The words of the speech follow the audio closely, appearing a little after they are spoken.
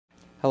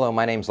Hello,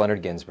 my name's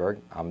Leonard Ginsberg.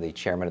 I'm the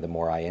chairman of the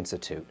Moore Eye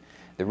Institute.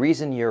 The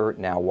reason you're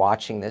now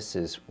watching this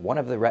is one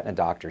of the retina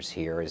doctors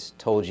here has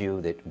told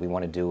you that we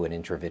want to do an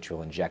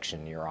intravitreal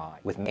injection in your eye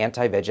with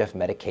anti-VEGF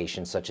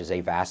medications such as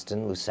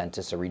Avastin,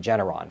 Lucentis, or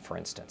Regeneron, for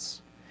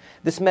instance.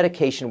 This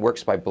medication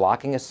works by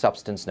blocking a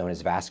substance known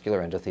as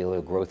vascular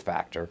endothelial growth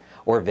factor,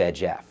 or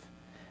VEGF.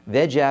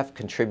 VEGF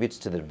contributes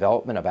to the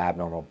development of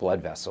abnormal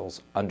blood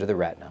vessels under the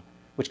retina,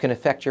 which can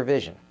affect your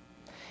vision.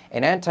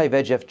 An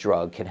anti-VEGF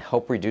drug can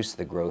help reduce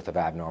the growth of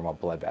abnormal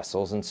blood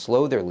vessels and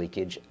slow their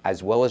leakage,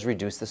 as well as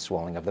reduce the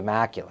swelling of the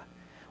macula,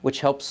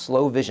 which helps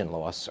slow vision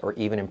loss or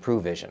even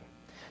improve vision.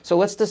 So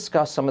let's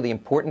discuss some of the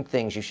important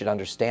things you should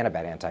understand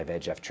about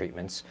anti-VEGF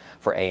treatments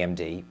for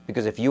AMD,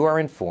 because if you are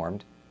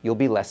informed, you'll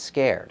be less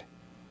scared.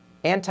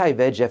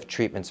 Anti-VEGF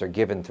treatments are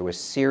given through a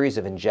series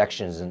of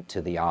injections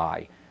into the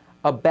eye,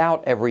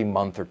 about every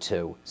month or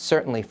two,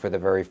 certainly for the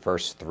very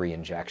first 3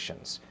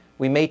 injections.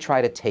 We may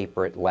try to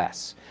taper it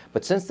less,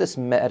 but since this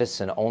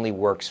medicine only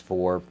works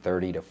for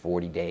 30 to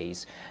 40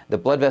 days, the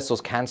blood vessels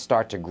can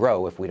start to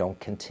grow if we don't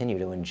continue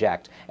to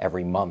inject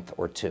every month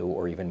or 2,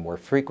 or even more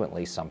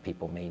frequently some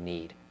people may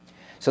need.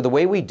 So the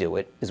way we do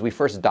it is we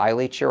first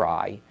dilate your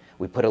eye,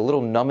 we put a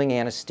little numbing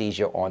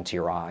anesthesia onto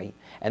your eye,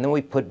 and then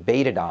we put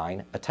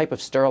betadine, a type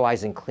of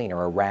sterilizing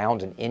cleaner,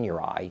 around and in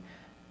your eye.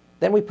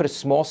 Then we put a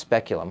small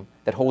speculum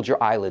that holds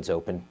your eyelids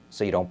open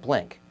so you don't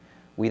blink.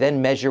 We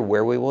then measure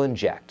where we will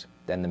inject.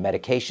 Then the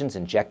medication's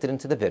injected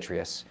into the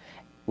vitreous,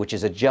 which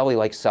is a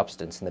jelly-like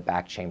substance in the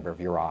back chamber of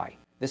your eye.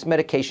 This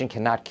medication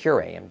cannot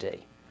cure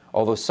AMD,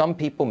 although some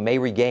people may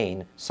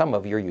regain some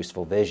of your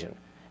useful vision,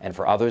 and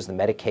for others the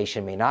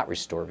medication may not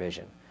restore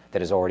vision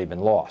that has already been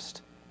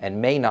lost, and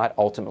may not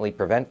ultimately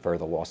prevent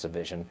further loss of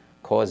vision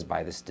caused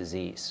by this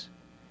disease.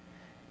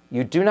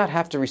 You do not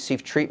have to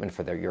receive treatment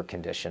for your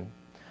condition,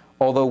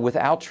 although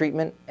without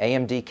treatment,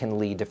 AMD can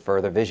lead to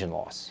further vision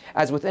loss.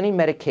 As with any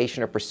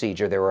medication or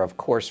procedure, there are of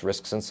course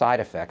risks and side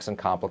effects and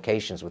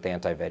complications with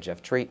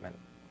anti-VEGF treatment.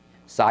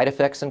 Side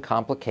effects and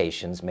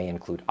complications may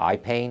include eye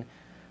pain,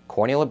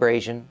 corneal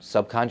abrasion,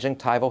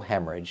 subconjunctival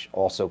hemorrhage,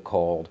 also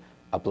called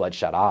a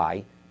bloodshot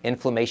eye,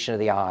 inflammation of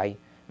the eye,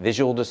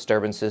 visual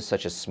disturbances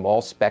such as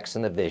small specks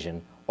in the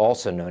vision,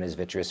 also known as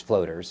vitreous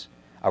floaters,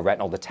 a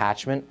retinal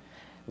detachment,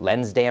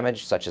 lens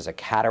damage such as a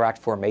cataract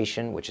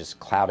formation, which is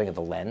clouding of the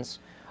lens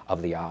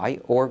of the eye,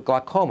 or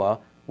glaucoma,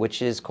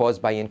 which is caused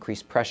by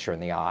increased pressure in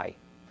the eye.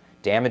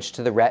 Damage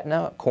to the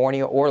retina,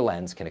 cornea, or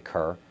lens can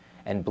occur,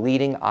 and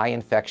bleeding, eye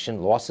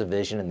infection, loss of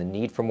vision, and the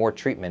need for more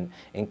treatment,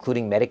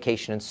 including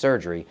medication and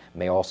surgery,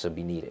 may also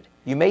be needed.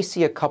 You may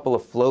see a couple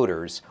of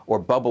floaters or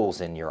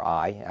bubbles in your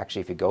eye.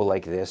 Actually, if you go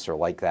like this or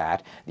like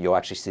that, you'll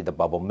actually see the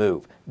bubble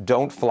move.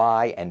 Don't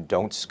fly and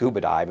don't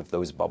scuba dive if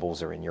those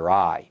bubbles are in your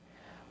eye.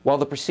 While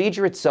the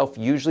procedure itself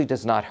usually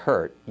does not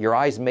hurt, your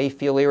eyes may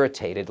feel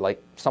irritated, like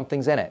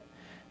something's in it,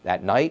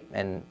 that night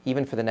and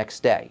even for the next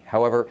day.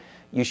 However,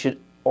 you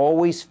should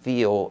always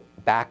feel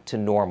back to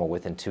normal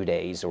within 2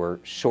 days or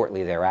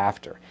shortly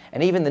thereafter.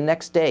 And even the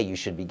next day you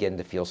should begin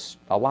to feel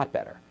a lot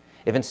better.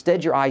 If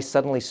instead your eye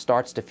suddenly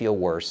starts to feel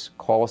worse,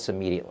 call us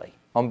immediately.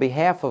 On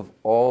behalf of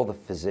all the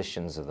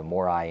physicians of the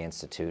Moore Eye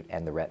Institute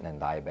and the Retina and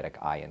Diabetic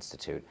Eye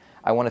Institute,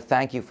 I want to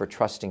thank you for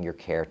trusting your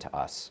care to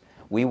us.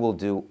 We will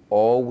do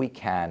all we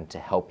can to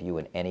help you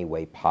in any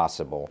way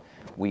possible.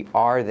 We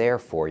are there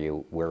for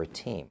you. We're a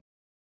team.